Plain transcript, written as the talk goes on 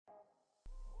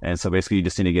And so basically you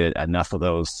just need to get enough of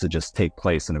those to just take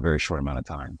place in a very short amount of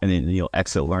time. And then you'll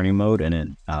exit learning mode, and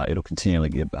then it'll continually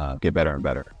get better and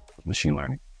better with machine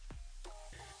learning.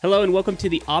 Hello and welcome to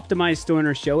the Optimized Store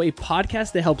Owner Show, a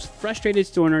podcast that helps frustrated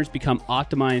store owners become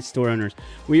optimized store owners.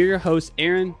 We are your hosts,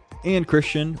 Aaron and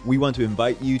Christian. We want to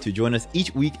invite you to join us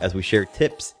each week as we share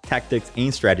tips, tactics,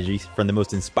 and strategies from the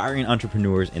most inspiring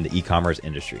entrepreneurs in the e-commerce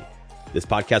industry. This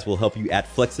podcast will help you add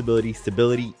flexibility,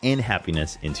 stability, and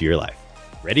happiness into your life.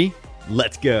 Ready?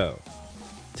 Let's go.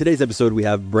 Today's episode, we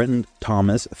have Brenton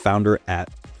Thomas, founder at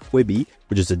Quibi,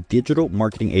 which is a digital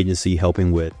marketing agency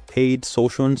helping with paid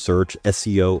social and search,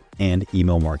 SEO, and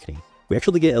email marketing. We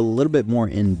actually get a little bit more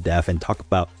in depth and talk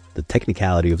about the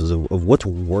technicality of what's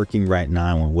working right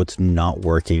now and what's not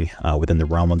working within the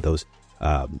realm of those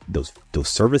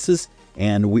services.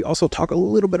 And we also talk a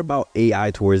little bit about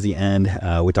AI towards the end.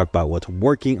 We talk about what's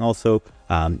working also,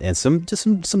 and some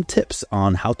tips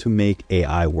on how to make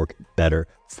AI work better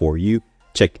for you.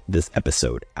 Check this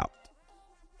episode out.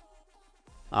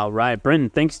 All right, Brenton,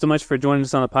 thanks so much for joining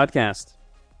us on the podcast.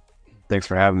 Thanks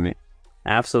for having me.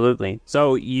 Absolutely.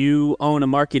 So you own a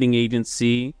marketing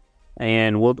agency,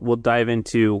 and we'll dive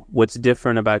into what's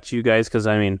different about you guys, because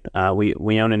I mean,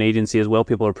 we own an agency as well.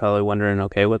 People are probably wondering,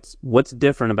 okay, what's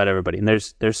different about everybody? And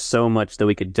there's so much that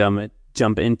we could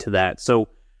jump into that. So,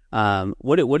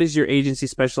 what is your agency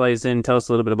specialized in? Tell us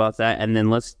a little bit about that, and then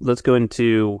let's go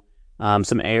into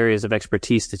some areas of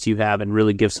expertise that you have and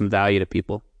really give some value to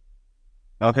people.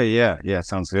 Okay, yeah,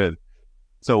 sounds good.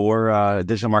 So we're a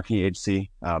digital marketing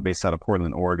agency based out of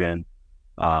Portland, Oregon.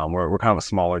 We're kind of a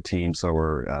smaller team, so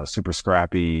we're super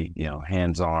scrappy,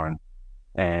 hands-on.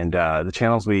 And the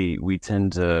channels we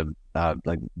tend to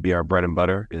be our bread and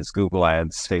butter is Google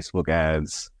ads, Facebook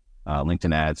ads,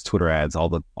 LinkedIn ads, Twitter ads, all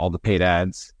the paid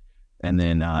ads, and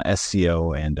then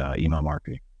SEO and email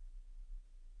marketing.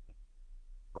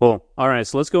 Cool. All right,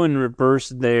 so let's go in reverse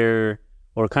there,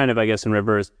 or kind of, I guess, in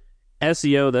reverse.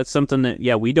 SEO, that's something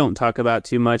that, we don't talk about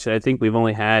too much. I think we've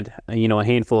only had, a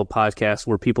handful of podcasts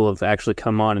where people have actually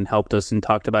come on and helped us and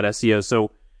talked about SEO.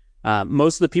 So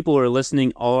most of the people who are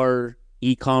listening are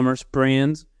e-commerce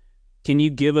brands. Can you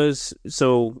give us,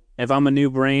 so if I'm a new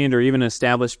brand or even an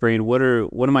established brand, what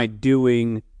am I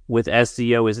doing with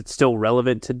SEO? Is it still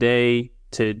relevant today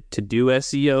to do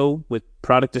SEO with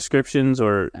product descriptions,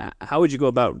 or how would you go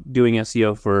about doing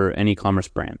SEO for an e-commerce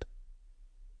brand?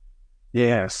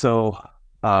 Yeah, so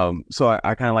I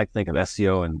kind of like to think of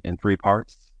SEO in three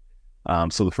parts.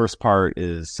 So the first part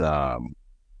is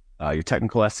your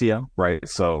technical SEO, right?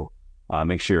 So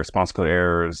make sure your response code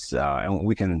errors, and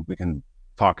we can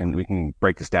talk and we can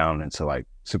break this down into like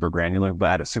super granular, but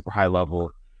at a super high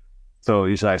level. So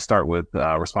usually I start with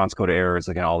response code errors,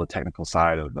 again, all the technical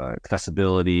side of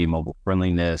accessibility, mobile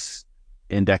friendliness,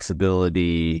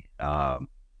 indexability, a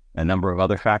number of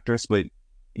other factors, but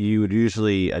you would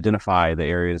usually identify the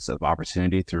areas of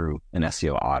opportunity through an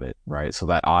SEO audit, right? So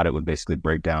that audit would basically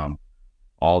break down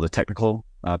all the technical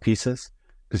pieces,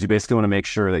 because you basically want to make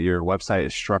sure that your website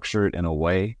is structured in a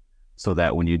way so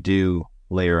that when you do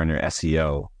layer in your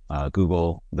SEO, the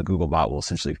Google bot will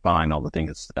essentially find all the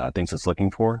things it's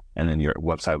looking for, and then your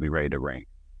website will be ready to rank.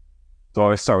 So I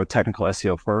always start with technical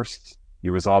SEO first.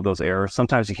 You resolve those errors.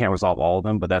 Sometimes you can't resolve all of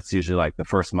them, but that's usually like the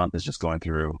first month is just going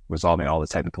through resolving all the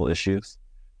technical issues.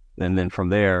 And then from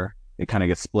there, it kind of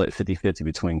gets split 50-50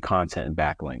 between content and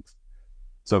backlinks.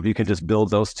 So if you can just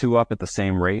build those two up at the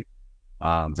same rate,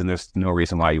 then there's no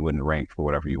reason why you wouldn't rank for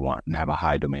whatever you want and have a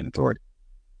high domain authority.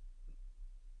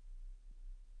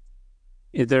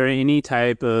 Is there any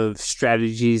type of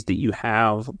strategies that you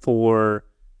have for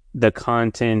the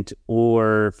content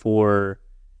or for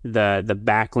the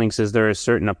backlinks? Is there a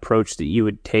certain approach that you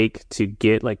would take to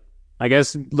get, like, I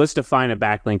guess let's define a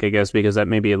backlink, I guess, because that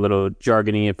may be a little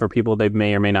jargony for people. They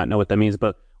may or may not know what that means,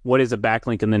 but what is a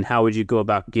backlink, and then how would you go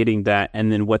about getting that?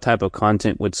 And then what type of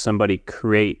content would somebody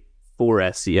create for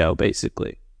SEO,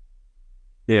 basically?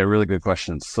 Yeah, really good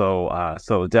question. So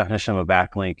the definition of a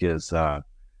backlink is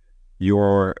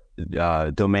your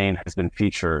domain has been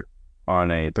featured on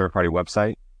a third-party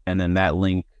website, and then that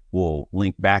link will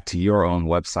link back to your own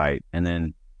website, and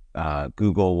then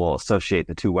Google will associate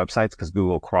the two websites, because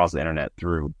Google crawls the internet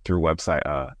through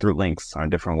links on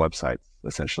different websites,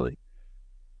 essentially.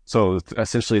 So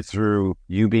essentially, through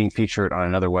you being featured on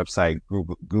another website,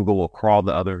 Google will crawl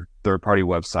the other third-party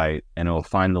website, and it will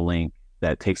find the link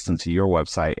that takes them to your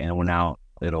website, and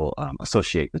it'll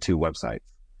associate the two websites.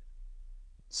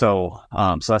 So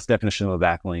that's the definition of a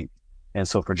backlink. And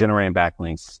so for generating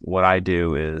backlinks, what I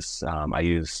do is I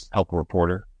use Help a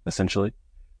Reporter, essentially.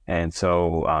 And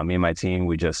so me and my team,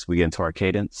 we get into our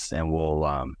cadence, and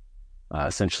we'll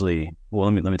essentially,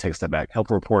 well, let me take a step back. Help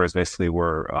reporters basically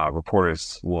where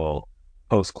reporters will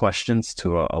post questions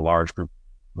to a large group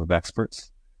of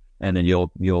experts, and then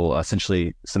you'll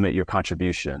essentially submit your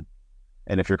contribution.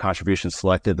 And if your contribution is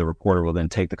selected, the reporter will then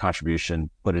take the contribution,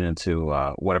 put it into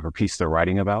whatever piece they're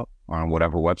writing about on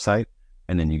whatever website,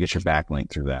 and then you get your backlink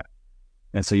through that.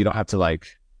 And so you don't have to like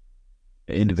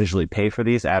individually pay for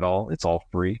these at all. It's all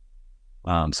free.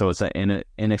 So it's an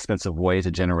inexpensive way to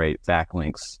generate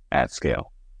backlinks at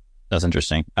scale. That's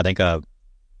interesting. I think I've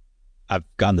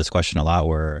gotten this question a lot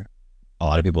where a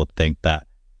lot of people think that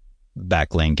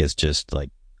backlink is just like,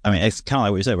 I mean, it's kind of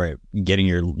like what you said, right? Getting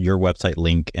your website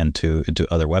link into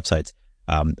other websites.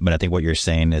 But I think what you're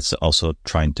saying is also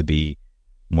trying to be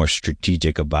more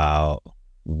strategic about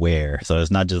where. So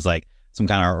it's not just like some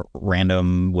kind of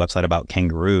random website about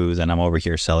kangaroos and I'm over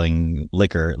here selling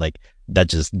liquor. Like that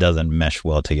just doesn't mesh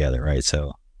well together, right?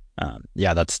 So,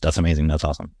 yeah, that's amazing. That's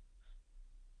awesome.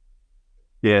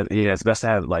 Yeah, it's best to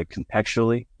have like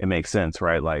contextually, it makes sense,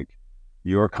 right? Like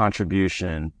your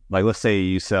contribution, like let's say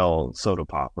you sell soda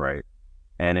pop, right?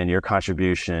 And in your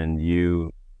contribution,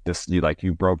 you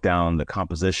broke down the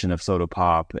composition of soda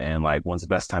pop and like when's the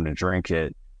best time to drink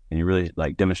it, and you really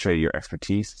like demonstrated your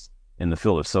expertise in the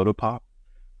field of soda pop.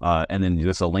 And then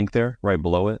there's a link there right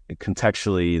below it.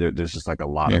 Contextually, there's just like a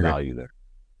lot of value there.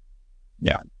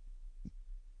 Yeah.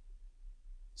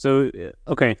 So,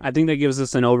 okay, I think that gives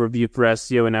us an overview for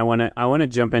SEO, and I want to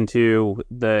jump into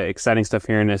the exciting stuff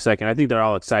here in a second. I think they're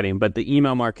all exciting, but the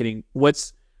email marketing,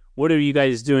 what are you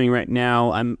guys doing right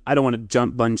now? I don't want to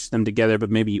bunch them together,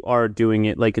 but maybe you are doing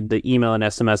it like the email and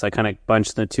SMS. I kind of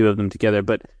bunched the two of them together,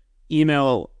 but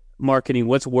email marketing,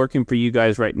 what's working for you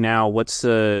guys right now? What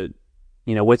kind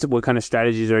of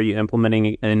strategies are you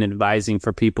implementing and advising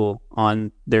for people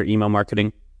on their email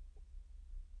marketing?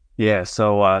 Yeah,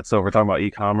 so we're talking about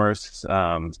e-commerce.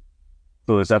 So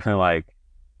there's definitely like,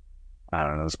 I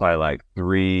don't know, there's probably like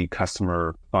 3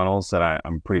 customer funnels that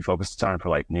I'm pretty focused on for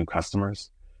like new customers.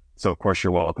 So of course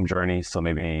your welcome journey. So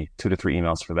maybe 2 to 3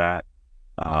 emails for that.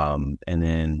 And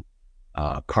then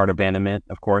cart abandonment,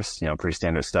 of course, pretty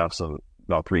standard stuff. So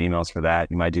about 3 emails for that.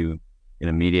 You might do an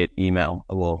immediate email.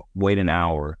 We'll wait an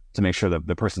hour to make sure that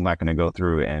the person's not going to go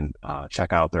through and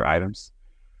check out their items.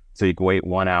 So you can wait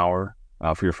 1 hour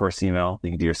for your first email.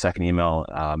 You can do your second email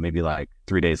maybe like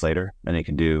 3 days later, and then you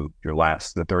can do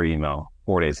the third email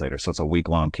 4 days later. So it's a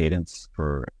week-long cadence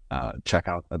for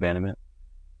checkout abandonment.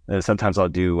 And sometimes I'll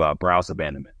do browse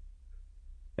abandonment.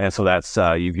 And so that's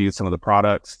you viewed some of the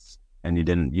products and you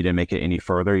didn't make it any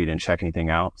further. You didn't check anything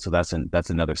out. So that's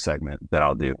another segment that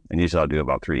I'll do. And usually I'll do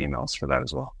about 3 emails for that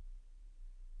as well.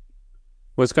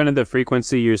 What's kind of the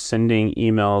frequency you're sending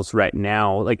emails right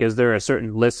now? Like, is there a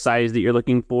certain list size that you're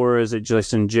looking for? Is it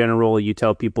just in general, you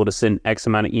tell people to send X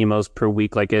amount of emails per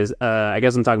week? Like, I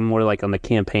guess I'm talking more like on the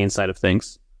campaign side of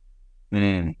things.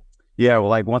 Yeah, well,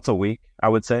 like once a week, I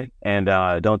would say. And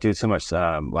don't do too much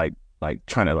like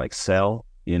trying to like sell,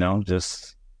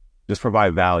 just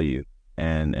provide value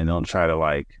and don't try to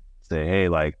like say, hey,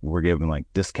 like we're giving like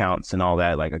discounts and all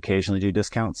that. Like occasionally do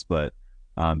discounts, but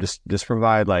just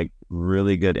provide like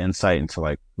really good insight into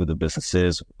like who the business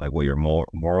is, like what your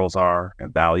morals are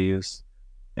and values,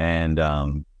 and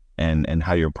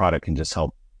how your product can just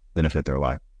help benefit their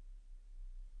life.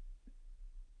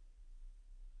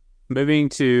 Moving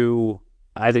to,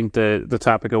 I think the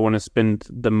topic I want to spend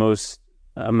the most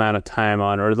amount of time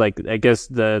on, or like I guess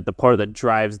the part that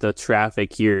drives the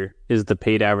traffic here is the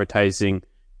paid advertising.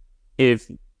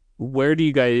 Where do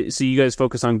you guys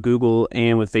focus on Google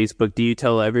and with Facebook? Do you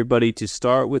tell everybody to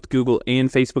start with Google and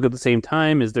Facebook at the same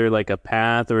time? Is there like a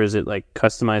path, or is it like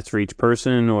customized for each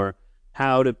person? Or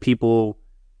how would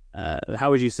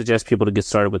you suggest people to get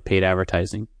started with paid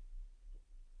advertising?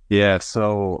 Yeah,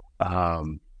 so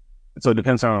it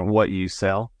depends on what you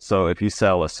sell. So if you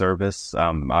sell a service,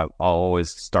 I'll always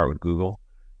start with Google.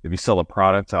 If you sell a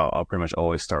product, I'll pretty much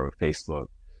always start with Facebook.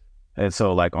 And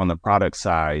so like on the product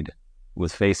side,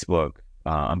 with Facebook,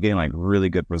 I'm getting like really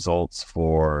good results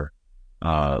for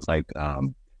so I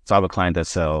have a client that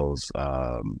sells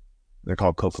they're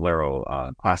called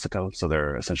Cocalero Classico, so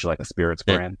they're essentially like a spirits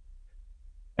brand.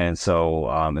 And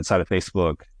so inside of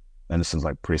Facebook, and this is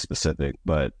like pretty specific,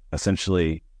 but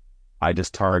essentially I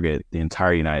just target the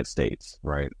entire United States,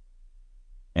 right?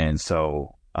 And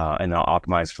so and I'll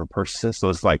optimize for purchases, so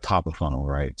it's like top of funnel,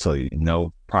 right? So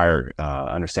prior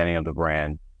understanding of the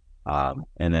brand.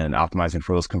 And then optimizing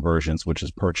for those conversions, which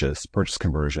is purchase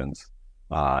conversions,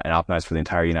 and optimize for the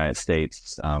entire United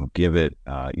States. Give it,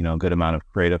 a good amount of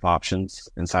creative options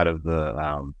inside of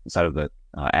the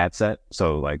ad set.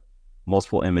 So like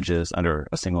multiple images under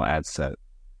a single ad set,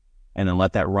 and then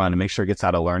let that run and make sure it gets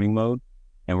out of learning mode.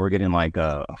 And we're getting like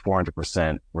a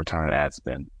 400% return on ad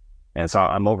spend. And so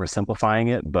I'm oversimplifying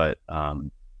it, but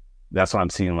that's what I'm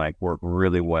seeing like work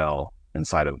really well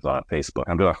inside of Facebook.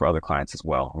 I'm doing it for other clients as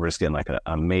well. We're just getting like an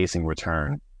amazing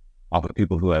return off of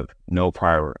people who have no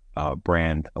prior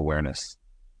brand awareness,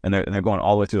 and they're going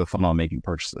all the way through the funnel and making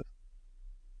purchases.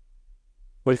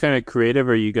 What kind of creative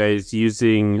are you guys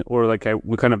using, or like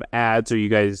what kind of ads are you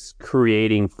guys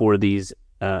creating for these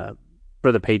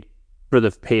for the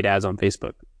paid ads on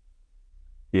Facebook?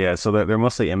 Yeah, so they're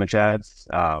mostly image ads,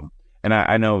 and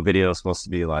I know video is supposed to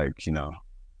be like,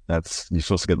 that's you're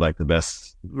supposed to get like the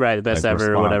best, right? The best like,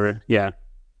 ever, response. or whatever. Yeah.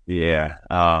 Yeah.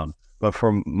 But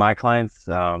for my clients,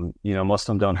 most of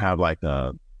them don't have like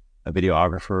a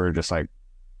videographer, just like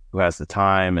who has the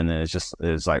time, and then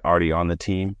is like already on the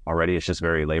team already. It's just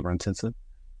very labor intensive.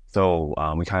 So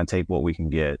we kind of take what we can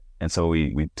get, and so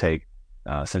we take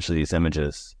essentially these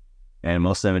images, and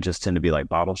most images tend to be like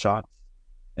bottle shots,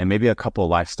 and maybe a couple of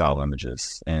lifestyle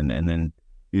images, and then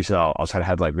usually I'll try to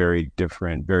have like very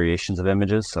different variations of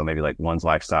images. So maybe like one's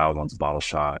lifestyle, one's a bottle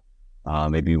shot,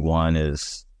 maybe one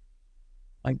is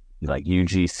like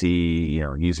UGC,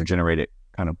 user generated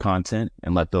kind of content,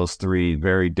 and let those three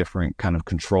very different kind of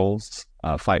controls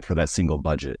fight for that single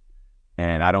budget.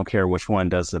 And I don't care which one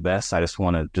does the best. I just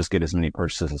want to just get as many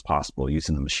purchases as possible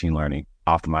using the machine learning,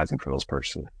 optimizing for those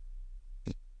purchases.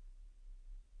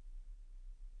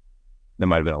 That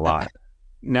might have been a lot.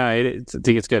 No, I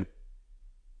think it's good.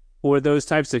 For those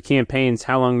types of campaigns,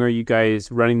 how long are you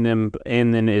guys running them?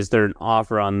 And then is there an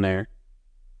offer on there?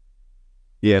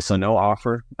 Yeah, so no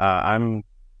offer. I'm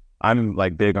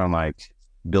like big on like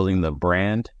building the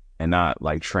brand and not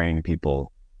like training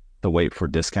people to wait for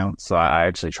discounts. So I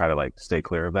actually try to like stay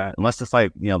clear of that, unless it's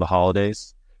like the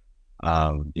holidays.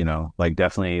 Like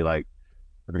definitely like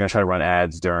if you're gonna try to run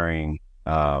ads during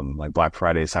like Black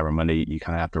Friday, Cyber Monday, you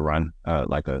kind of have to run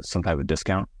like some type of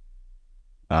discount.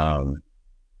 But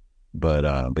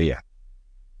yeah.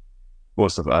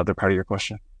 What's the other part of your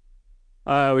question?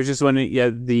 I was just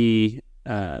wondering, the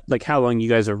like how long you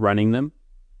guys are running them.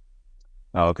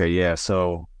 Oh, okay, yeah.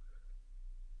 So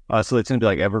they tend to be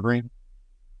like evergreen,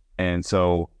 and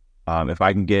so if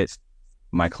I can get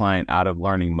my client out of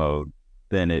learning mode,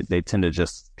 then they tend to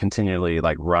just continually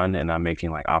like run, and I'm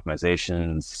making like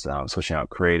optimizations, switching out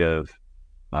creative,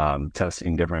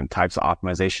 testing different types of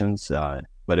optimizations.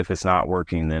 But if it's not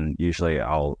working, then usually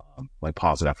I'll like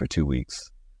pause it after 2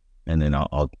 weeks, and then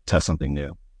I'll test something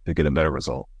new to get a better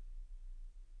result.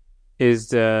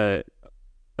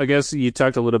 I guess you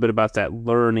talked a little bit about that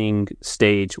learning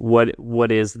stage.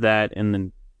 What is that, and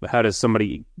then how does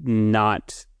somebody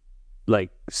not like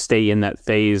stay in that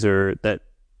phase or that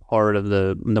part of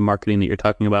the marketing that you're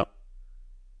talking about?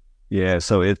 Yeah,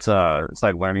 so it's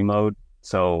like learning mode.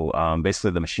 So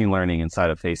basically, the machine learning inside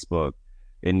of Facebook,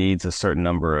 it needs a certain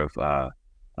number of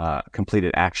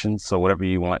completed actions. So whatever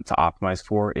you want to optimize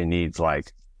for, it needs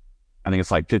like, I think it's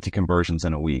like 50 conversions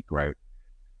in a week, right?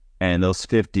 And those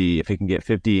 50, if it can get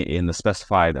 50 in the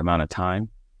specified amount of time,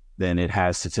 then it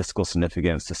has statistical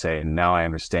significance to say, now I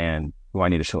understand who I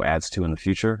need to show ads to in the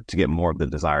future to get more of the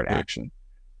desired action.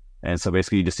 And so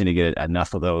basically you just need to get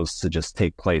enough of those to just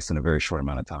take place in a very short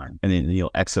amount of time. And then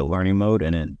you'll exit learning mode,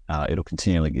 and then it'll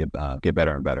continually get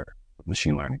better and better with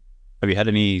machine learning. Have you had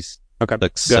any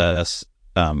success?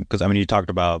 Because you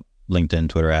talked about LinkedIn,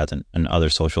 Twitter ads, and other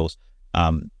socials.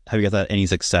 Have you guys had any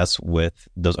success with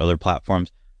those other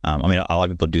platforms? A lot of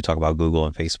people do talk about Google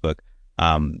and Facebook.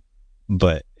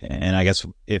 But I guess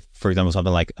if, for example,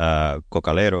 something like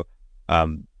Cocalero,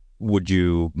 would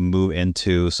you move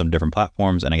into some different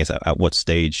platforms? And I guess at what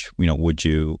stage, would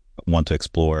you want to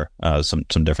explore some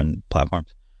different platforms?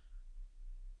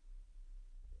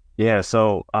 Yeah,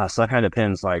 so that kind of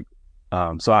depends. Like,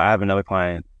 so I have another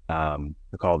client.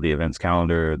 They're called the Events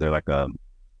Calendar. They're like a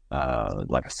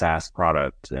SaaS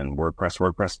product and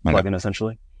WordPress plugin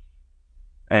essentially.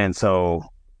 And so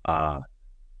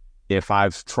if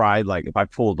I've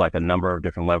pulled like a number of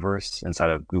different levers inside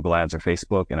of Google Ads or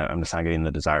Facebook, and I'm just not getting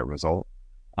the desired result,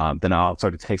 then I'll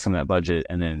sort of take some of that budget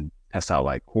and then test out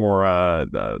like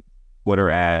Quora, the Twitter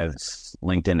ads,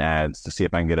 LinkedIn ads to see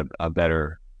if I can get a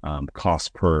better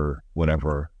cost per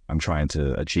whatever I'm trying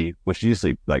to achieve, which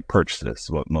usually like purchases,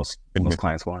 what most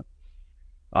clients want.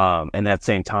 And at the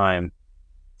same time,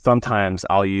 sometimes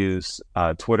I'll use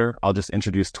Twitter. I'll just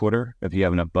introduce Twitter if you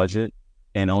have enough budget,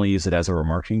 and only use it as a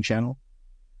remarketing channel,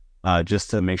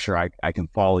 just to make sure I can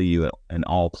follow you in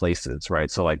all places,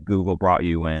 right? So like Google brought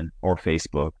you in, or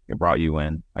Facebook, it brought you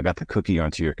in. I got the cookie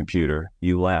onto your computer.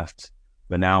 You left.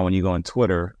 But now when you go on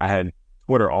Twitter, I had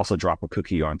Twitter also drop a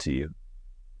cookie onto you.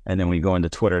 And then when you go into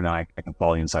Twitter, now I can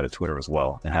follow you inside of Twitter as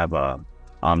well and have a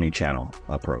omni-channel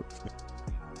approach.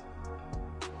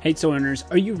 Hey, store owners,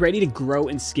 are you ready to grow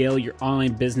and scale your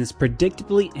online business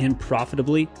predictably and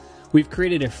profitably? We've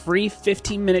created a free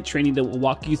 15-minute training that will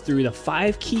walk you through the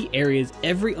 5 key areas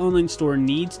every online store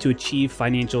needs to achieve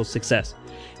financial success.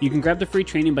 You can grab the free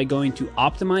training by going to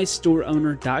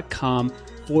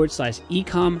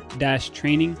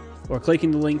optimizestoreowner.com/ecom-training or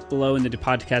clicking the link below in the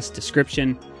podcast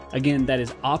description. Again, that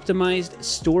is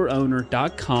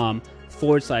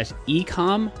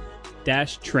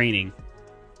optimizestoreowner.com/ecom-training.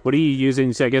 What are you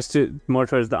using? So I guess more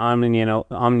towards the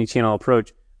omni-channel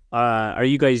approach. Are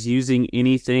you guys using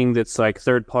anything that's like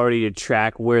third party to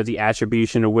track where the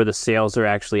attribution or where the sales are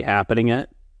actually happening at?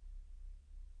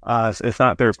 It's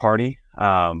not third party.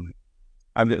 I'm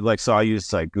like, so I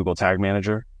use like Google Tag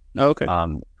Manager. Oh, okay.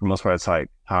 For the most part, it's like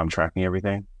how I'm tracking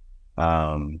everything.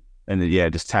 And yeah,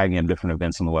 just tagging in different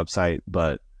events on the website.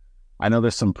 But I know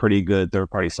there's some pretty good third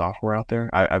party software out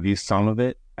there. I've used some of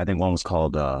it. I think one was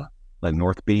called like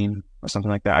Northbeam or something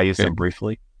like that. I used them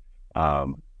briefly.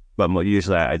 But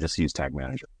usually I just use Tag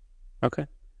Manager. Okay.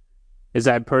 Is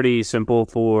that pretty simple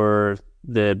for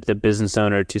the business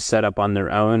owner to set up on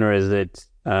their own, or is it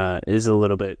a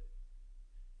little bit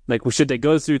like, should they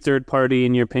go through third party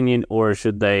in your opinion, or is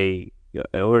Tag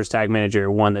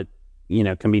Manager one that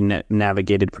can be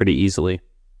navigated pretty easily?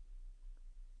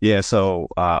 Yeah. So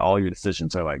all your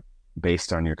decisions are like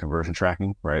based on your conversion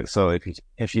tracking, right? So if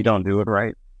you don't do it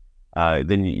right,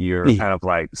 then you're kind of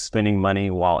like spending money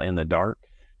while in the dark.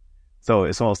 So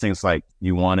it's one of those things like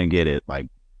you want to get it like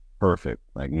perfect.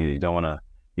 Like you don't want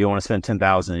to spend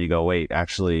 10,000 and you go, wait,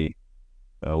 actually,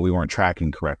 we weren't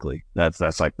tracking correctly. That's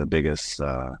like the biggest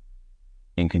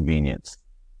inconvenience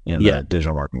in the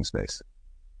digital marketing space.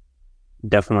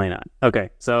 Definitely not.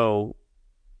 Okay, so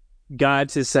got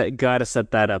to set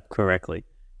that up correctly.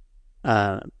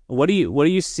 What are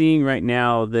you seeing right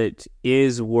now that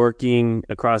is working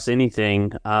across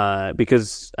anything?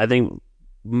 Because I think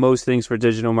most things for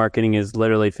digital marketing is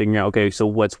literally figuring out, okay, so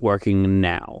what's working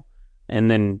now? And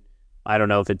then I don't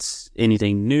know if it's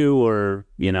anything new or,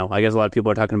 I guess a lot of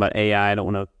people are talking about AI. I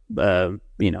don't want to,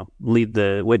 lead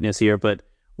the witness here, but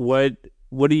what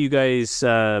are you guys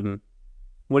doing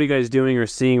or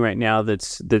seeing right now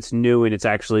that's new and it's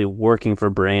actually working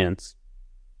for brands?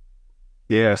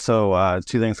 Yeah. So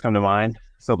 2 things come to mind.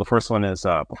 So the first one is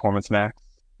Performance Max.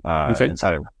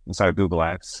 Inside of Google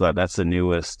Ads. So that's the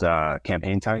newest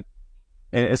campaign type.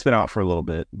 And it's been out for a little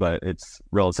bit, but it's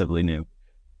relatively new.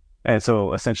 And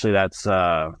so essentially that's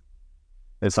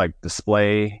it's like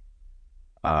display,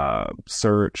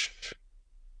 search,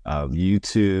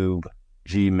 YouTube,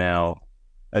 Gmail.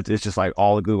 It's just like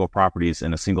all the Google properties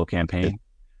in a single campaign.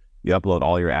 You upload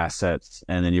all your assets,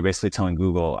 and then you're basically telling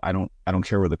Google, I don't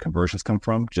care where the conversions come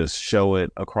from. Just show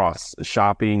it across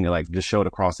shopping, like just show it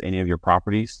across any of your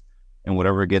properties, and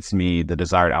whatever gets me the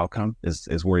desired outcome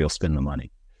is where you'll spend the money.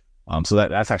 So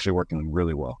that's actually working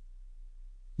really well.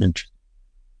 Interesting.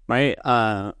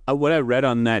 What I read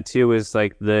on that too is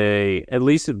like at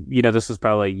least this was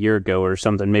probably a year ago or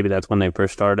something. Maybe that's when they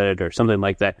first started or something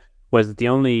like that. Was that the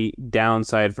only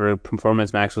downside for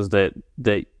Performance Max was that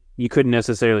you couldn't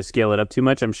necessarily scale it up too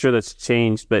much. I'm sure that's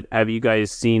changed, but have you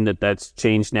guys seen that that's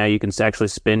changed now? You can actually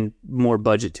spend more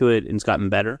budget to it and it's gotten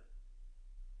better?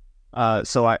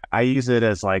 So I use it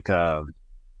as like kind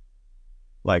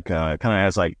of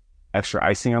as like extra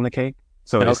icing on the cake.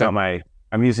 So it's not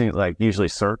I'm using it like usually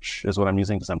search is what I'm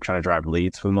using because I'm trying to drive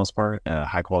leads for the most part,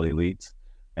 high quality leads.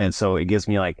 And so it gives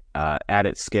me like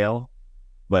added scale,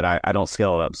 but I don't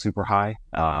scale it up super high.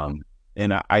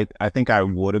 And I think I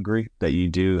would agree that you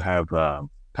do have kind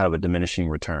of a diminishing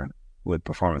return with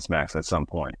Performance Max at some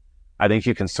point. I think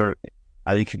you could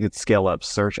scale up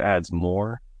search ads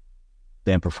more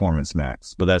than Performance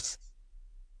Max, but that's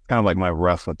kind of like my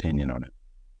rough opinion on it.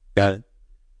 Got it.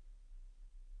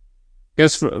 I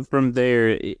guess from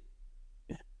there,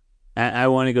 I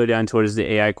want to go down towards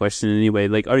the AI question anyway.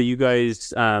 Like, are you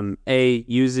guys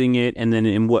using it, and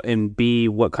then what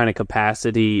kind of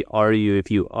capacity are you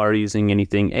if you are using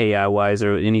anything AI wise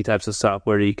or any types of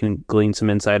software that you can glean some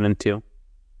insight into?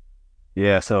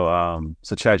 Yeah, so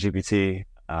ChatGPT,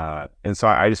 and so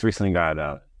I just recently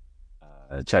got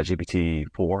ChatGPT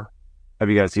 4. Have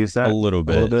you guys used that? A little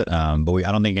bit. But I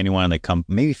don't think anyone in the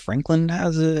company, maybe Franklin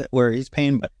has it where he's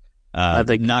paying, but I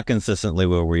think not consistently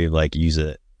where we like use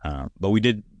it. But we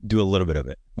did do a little bit of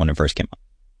it when it first came out.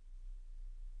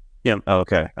 Yeah.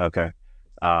 Okay.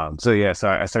 So I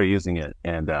started using it,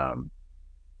 and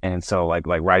so like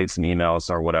writing some emails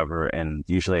or whatever, and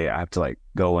usually I have to like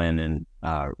go in and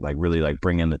like really like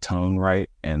bring in the tone right,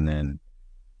 and then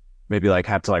maybe like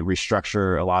have to like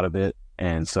restructure a lot of it.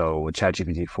 And so with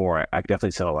ChatGPT 4, I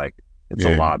definitely tell like it's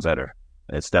a lot better.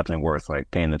 It's definitely worth like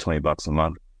paying the $20 a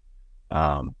month.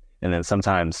 And then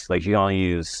sometimes like you only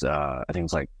use, I think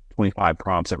it's like 25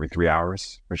 prompts every 3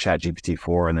 hours for ChatGPT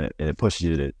 4, and then it pushes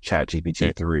you to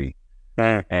ChatGPT 3.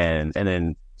 And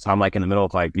then, so I'm like in the middle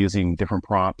of like using different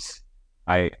prompts.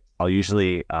 I'll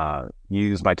usually,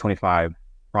 use my 25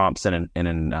 prompts in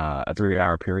a 3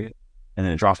 hour period. And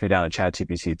then it drops me down to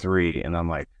ChatGPT 3. And I'm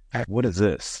like, what is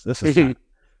this? This is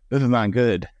not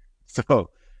good. So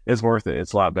it's worth it.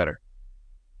 It's a lot better.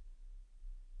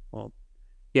 Well,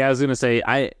 yeah, I was gonna say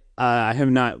I have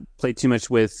not played too much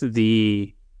with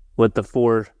the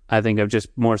 4. I think I've just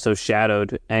more so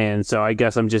shadowed, and so I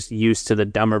guess I'm just used to the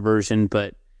dumber version.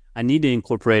 But I need to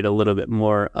incorporate a little bit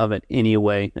more of it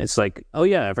anyway. It's like, oh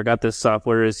yeah, I forgot this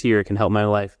software is here. It can help my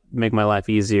life, make my life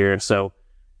easier. So,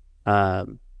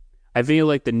 I feel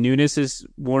like the newness is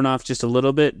worn off just a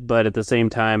little bit, but at the same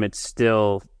time, it's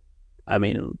still. I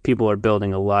mean, people are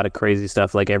building a lot of crazy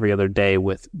stuff like every other day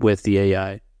with the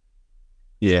AI.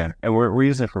 Yeah. And we're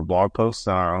using it for blog posts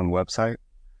on our own website.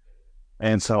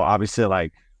 And so obviously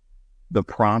like the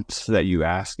prompts that you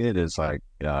ask it is like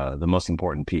the most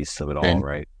important piece of it all,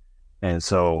 right? And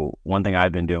so one thing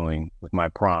I've been doing with my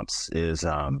prompts is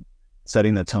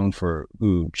setting the tone for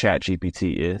who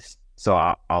ChatGPT is.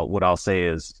 So what I'll say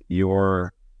is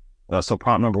so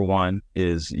prompt number 1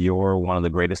 is you're one of the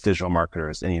greatest digital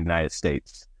marketers in the United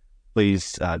States.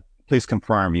 Please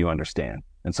confirm you understand.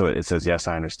 And so it says, yes,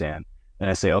 I understand. And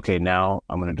I say, okay, now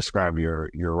I'm going to describe your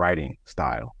writing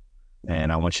style.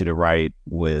 And I want you to write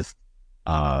with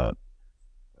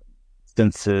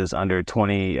sentences under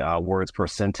 20 words per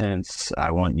sentence.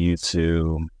 I want you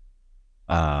to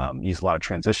use a lot of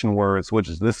transition words,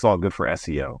 this is all good for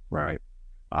SEO, right?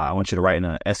 I want you to write in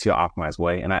an SEO optimized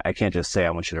way. And I can't just say I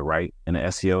want you to write in an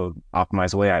SEO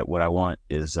optimized way. What I want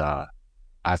is I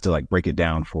have to like break it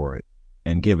down for it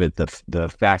and give it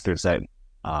the factors that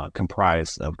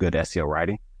comprise of good SEO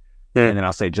writing. Yeah. And then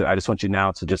I'll say, I just want you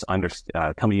now to just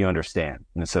tell me you understand.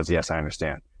 And it says, yes, I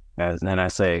understand. And then I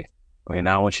say, okay,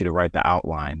 now I want you to write the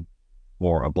outline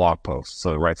for a blog post.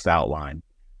 So it writes the outline.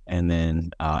 And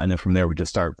then from there, we just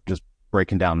start just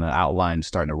breaking down the outline,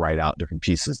 starting to write out different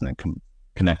pieces and then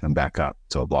connect them back up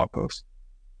to a blog post.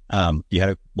 You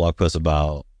had a blog post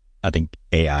about, I think,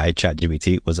 AI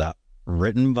ChatGPT. Was that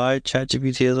written by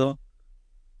ChatGPT as well?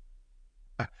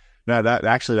 No,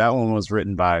 that one was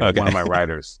written by one of my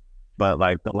writers. But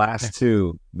like the last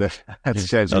two, that's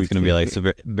ChatGPT. That's going to be like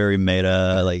very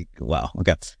meta, like, wow.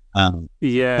 Okay.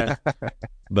 Yeah.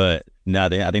 But no,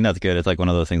 I think that's good. It's like one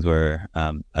of those things where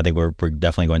I think we're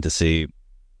definitely going to see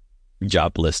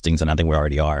job listings, and I think we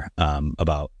already are,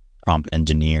 about prompt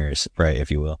engineers, right, if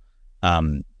you will.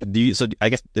 So I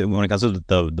guess when it comes to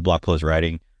the blog post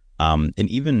writing, and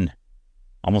even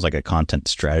almost like a content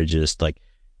strategist, like,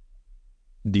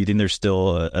 do you think there's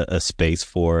still a space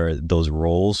for those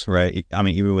roles, right? I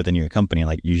mean, even within your company,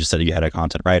 like you just said you had a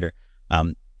content writer.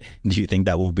 Do you think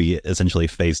that will be essentially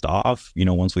phased off,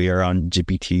 once we are on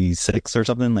GPT-6 or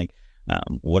something? Like,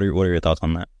 what are your thoughts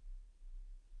on that?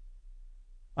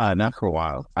 Not for a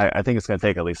while. I think it's going to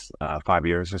take at least 5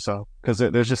 years or so, because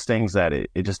there's just things that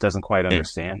it just doesn't quite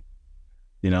understand.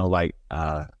 Like,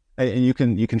 and you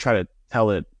can try to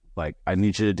tell it, like, I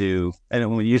need you to do,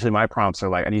 and usually my prompts are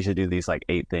like, I need you to do these like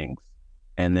 8 things,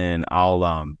 and then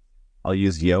I'll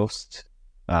use Yoast,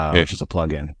 which is a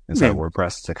plugin inside of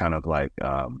WordPress, to kind of like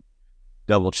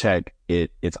double check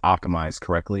it's optimized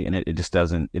correctly, and it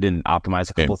didn't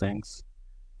optimize a couple things,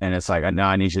 and it's like, now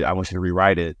I want you to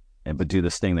rewrite it, but do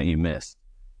this thing that you missed.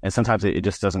 And sometimes it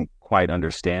just doesn't quite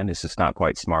understand. It's just not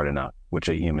quite smart enough, which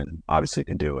a human obviously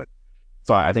can do it.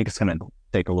 So I think it's going to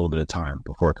take a little bit of time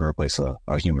before it can replace a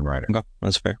human writer. Okay,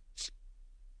 that's fair.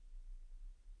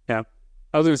 Yeah.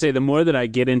 I was going to say, the more that I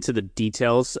get into the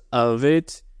details of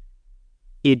it,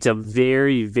 it's a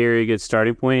very, very good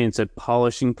starting point. It's a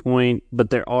polishing point, but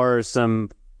there are some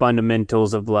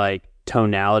fundamentals of like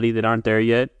tonality that aren't there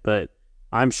yet, but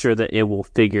I'm sure that it will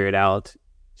figure it out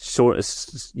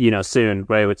soon,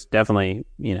 right? It's definitely,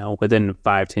 within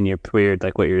 5-10 year period,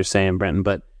 like what you're saying, Brenton.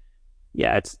 But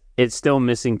yeah, it's still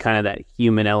missing kind of that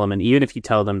human element. Even if you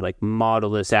tell them like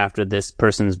model this after this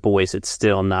person's voice, it's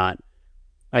still not.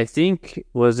 I think,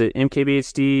 was it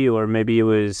MKBHD, or maybe it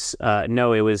was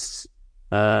no, it was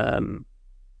famous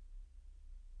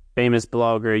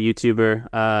blogger,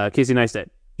 YouTuber, Casey Neistat.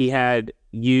 He had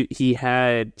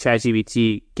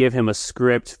ChatGPT give him a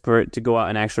script for it to go out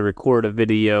and actually record a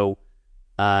video,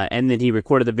 and then he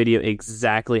recorded the video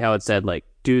exactly how it said, like,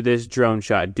 do this drone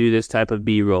shot, do this type of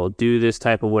B-roll, do this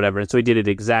type of whatever. And so he did it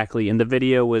exactly, and the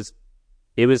video was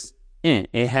it was,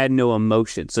 it had no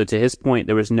emotion. So to his point,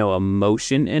 there was no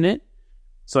emotion in it.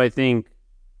 So I think,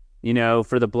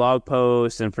 for the blog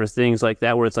posts and for things like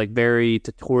that, where it's like very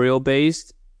tutorial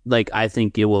based, like I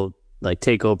think it will like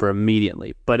take over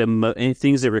immediately. But in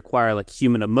things that require like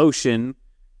human emotion,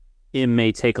 it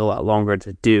may take a lot longer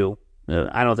to do.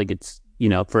 I don't think it's,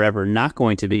 forever not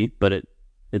going to be, but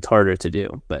it's harder to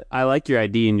do. But I like your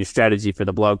idea and your strategy for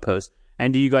the blog post.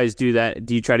 And do you guys do that?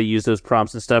 Do you try to use those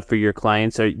prompts and stuff for your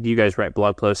clients? Or do you guys write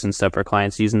blog posts and stuff for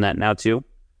clients using that now too?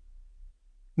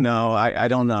 No, I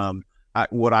don't.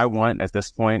 What I want at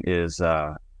this point is,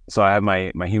 so I have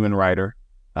my human writer.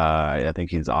 I think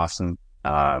he's awesome.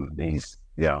 He's,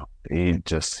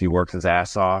 he works his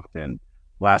ass off. And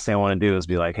last thing I want to do is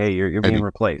be like, hey, you're being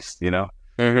replaced,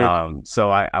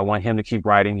 So I want him to keep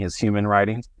writing his human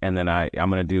writing. And then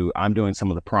I'm doing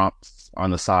some of the prompts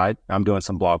on the side. I'm doing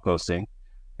some blog posting.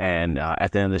 And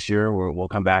at the end of this year, we'll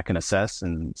come back and assess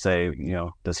and say,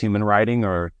 does human writing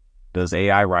or does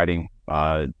AI writing,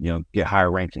 get higher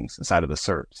rankings inside of the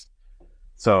SERPs?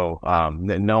 So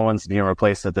no one's being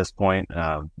replaced at this point.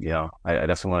 I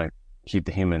definitely want to keep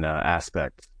the human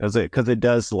aspect because it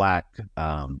does lack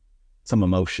some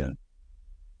emotion.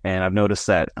 And I've noticed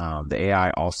that the AI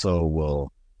also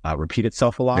will repeat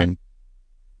itself a lot.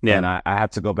 Yeah. And I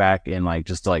have to go back and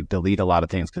just delete a lot of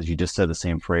things because you just said the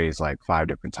same phrase like 5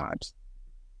 different times.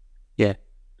 Yeah.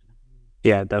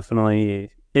 Yeah,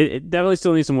 definitely. It definitely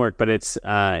still needs some work, but it's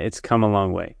come a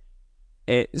long way.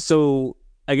 So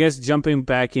I guess jumping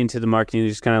back into the marketing,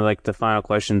 just kind of like the final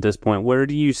question at this point, where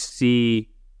do you see,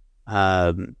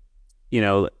 I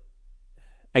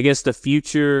guess the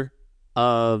future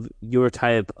of your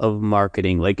type of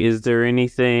marketing? Like, is there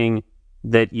anything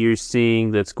that you're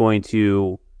seeing that's going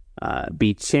to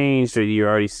be changed, or you're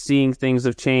already seeing things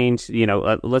have changed?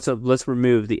 Let's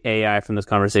remove the AI from this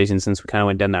conversation since we kind of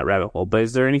went down that rabbit hole. But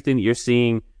is there anything that you're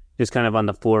seeing just kind of on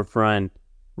the forefront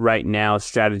right now,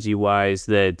 strategy wise,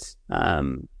 that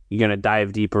you're going to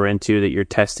dive deeper into, that you're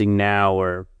testing now,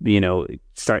 or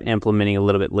start implementing a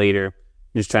little bit later?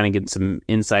 Just trying to get some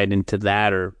insight into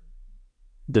that or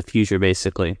the future,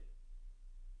 basically.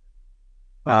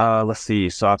 Let's see.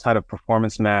 So outside of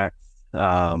Performance Max,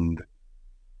 let's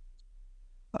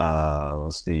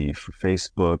see, for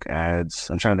Facebook ads,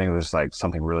 I'm trying to think if there's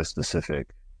something really specific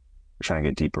we're trying to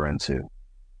get deeper into.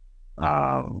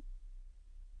 And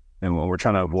when we're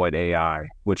trying to avoid AI,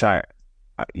 which I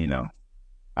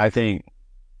think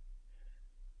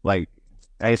I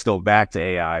used to go back to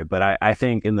AI, but I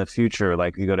think in the future,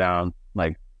 you go down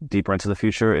deeper into the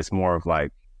future, it's more of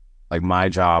my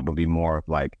job would be more of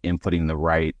inputting the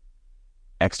right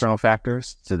external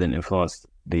factors to then influence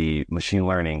the machine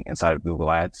learning inside of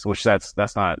Google Ads, which that's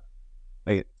not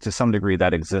to some degree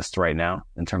that exists right now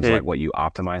in terms of what you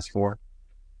optimize for.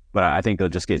 But I think they'll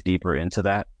just get deeper into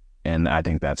that. And I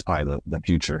think that's probably the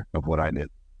future of what I did.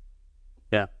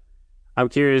 Yeah. I'm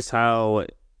curious how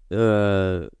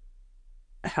the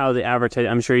advertising,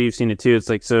 I'm sure you've seen it too.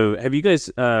 It's so have you guys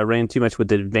ran too much with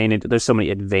the Advantage? There's so many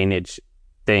Advantage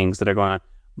things that are going on,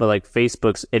 but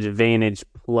Facebook's Advantage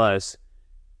Plus,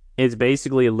 it's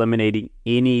basically eliminating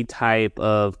any type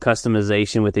of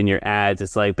customization within your ads.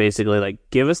 It's basically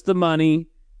give us the money,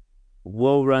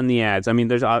 we'll run the ads. I mean,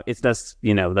 that's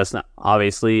not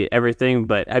obviously everything,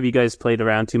 but have you guys played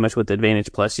around too much with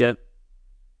Advantage Plus yet?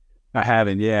 I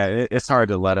haven't. Yeah, it's hard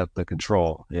to let up the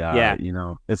control. Yeah.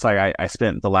 It's I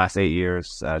spent the last 8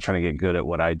 years trying to get good at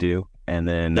what I do, and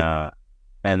then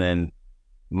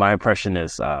my impression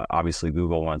is obviously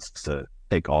Google wants to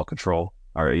take all control,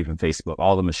 or even Facebook,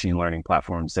 all the machine learning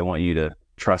platforms. They want you to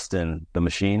trust in the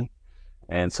machine,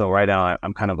 and so right now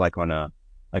I'm kind of on a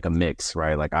mix,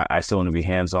 right? I still want to be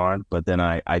hands on, but then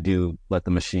I do let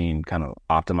the machine kind of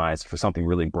optimize for something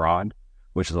really broad,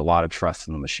 which is a lot of trust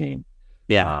in the machine.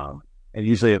 Yeah. And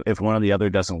usually if one or the other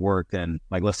doesn't work, then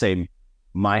let's say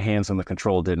my hands on the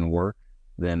control didn't work,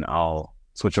 then I'll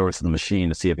switch over to the machine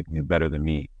to see if it can do better than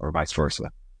me, or vice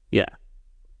versa. Yeah.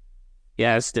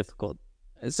 Yeah, it's difficult.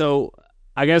 So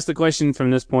I guess the question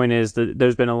from this point is that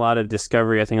there's been a lot of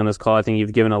discovery, I think, on this call. I think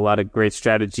you've given a lot of great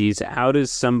strategies. How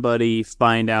does somebody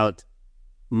find out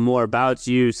more about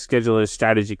you, schedule a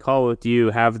strategy call with you,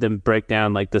 have them break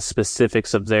down the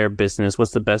specifics of their business?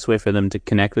 What's the best way for them to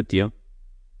connect with you?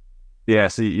 Yeah,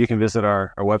 so you can visit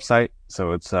our website.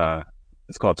 So it's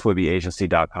called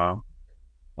twibbiagency.com.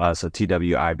 So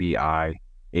TWIBI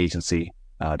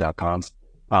agency.com.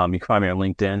 You can find me on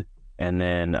LinkedIn, and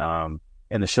then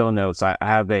in the show notes, I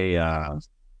have a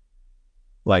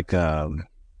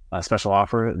special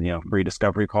offer, free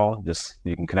discovery call. Just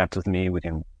you can connect with me. We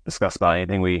can discuss about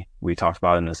anything we talked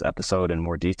about in this episode in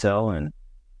more detail, and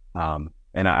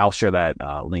And I'll share that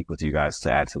link with you guys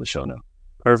to add to the show note.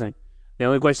 Perfect. The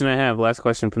only question I have, last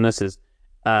question from this is,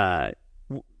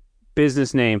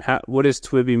 business name. What does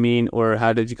Twibby mean, or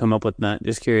how did you come up with that?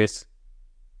 Just curious.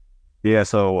 Yeah,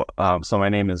 so my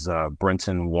name is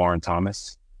Brenton Warren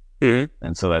Thomas, and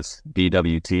so that's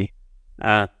BWT.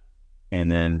 And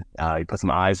then you put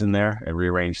some I's in there and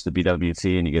rearrange the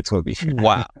BWT, and you get Twibby.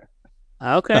 Wow.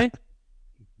 Okay.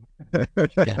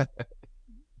 Yeah.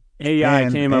 AI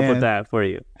came up with that for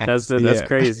you. That's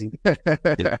crazy.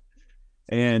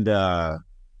 And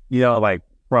like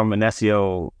from an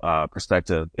SEO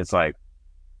perspective, it's like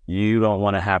you don't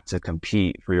want to have to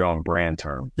compete for your own brand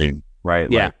term,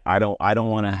 right? Yeah. Like, I don't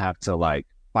want to have to like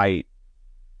fight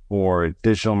for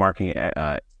digital marketing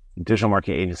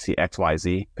agency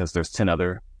XYZ because there's 10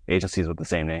 other agencies with the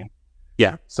same name.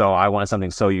 Yeah. So I wanted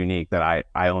something so unique that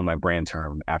I own my brand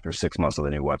term after 6 months of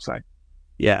the new website.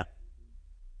 Yeah.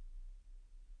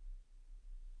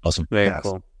 Awesome. Very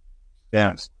cool.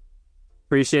 Yeah.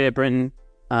 Appreciate it, Brenton.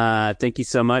 Thank you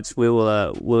so much. We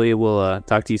will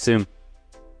talk to you soon.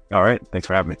 All right. Thanks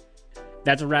for having me.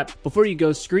 That's a wrap. Before you go,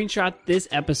 screenshot this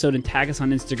episode and tag us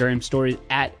on Instagram stories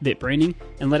 @BitBranding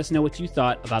and let us know what you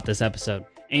thought about this episode.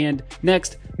 And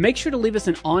next, make sure to leave us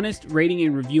an honest rating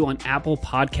and review on Apple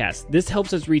Podcasts. This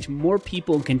helps us reach more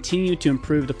people and continue to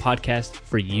improve the podcast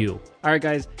for you. All right,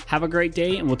 guys, have a great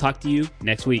day, and we'll talk to you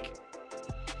next week.